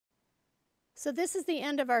So this is the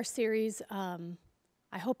end of our series.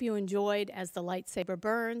 I hope you enjoyed As the Lightsaber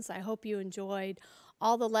Burns. I hope you enjoyed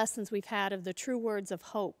all the lessons we've had of the true words of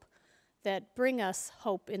hope that bring us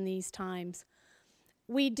hope in these times.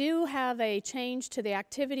 We do have a change to the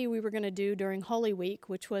activity we were going to do during Holy Week,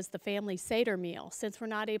 which was the family Seder meal. Since we're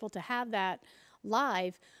not able to have that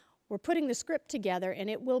live, we're putting the script together,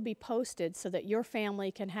 and it will be posted so that your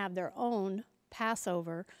family can have their own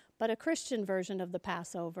Passover, but a Christian version of the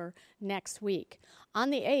Passover next week. On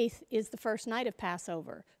the 8th is the first night of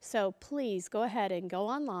Passover, so please go ahead and go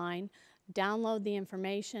online, download the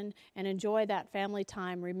information, and enjoy that family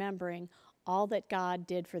time remembering all that God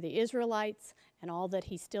did for the Israelites and all that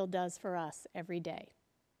He still does for us every day.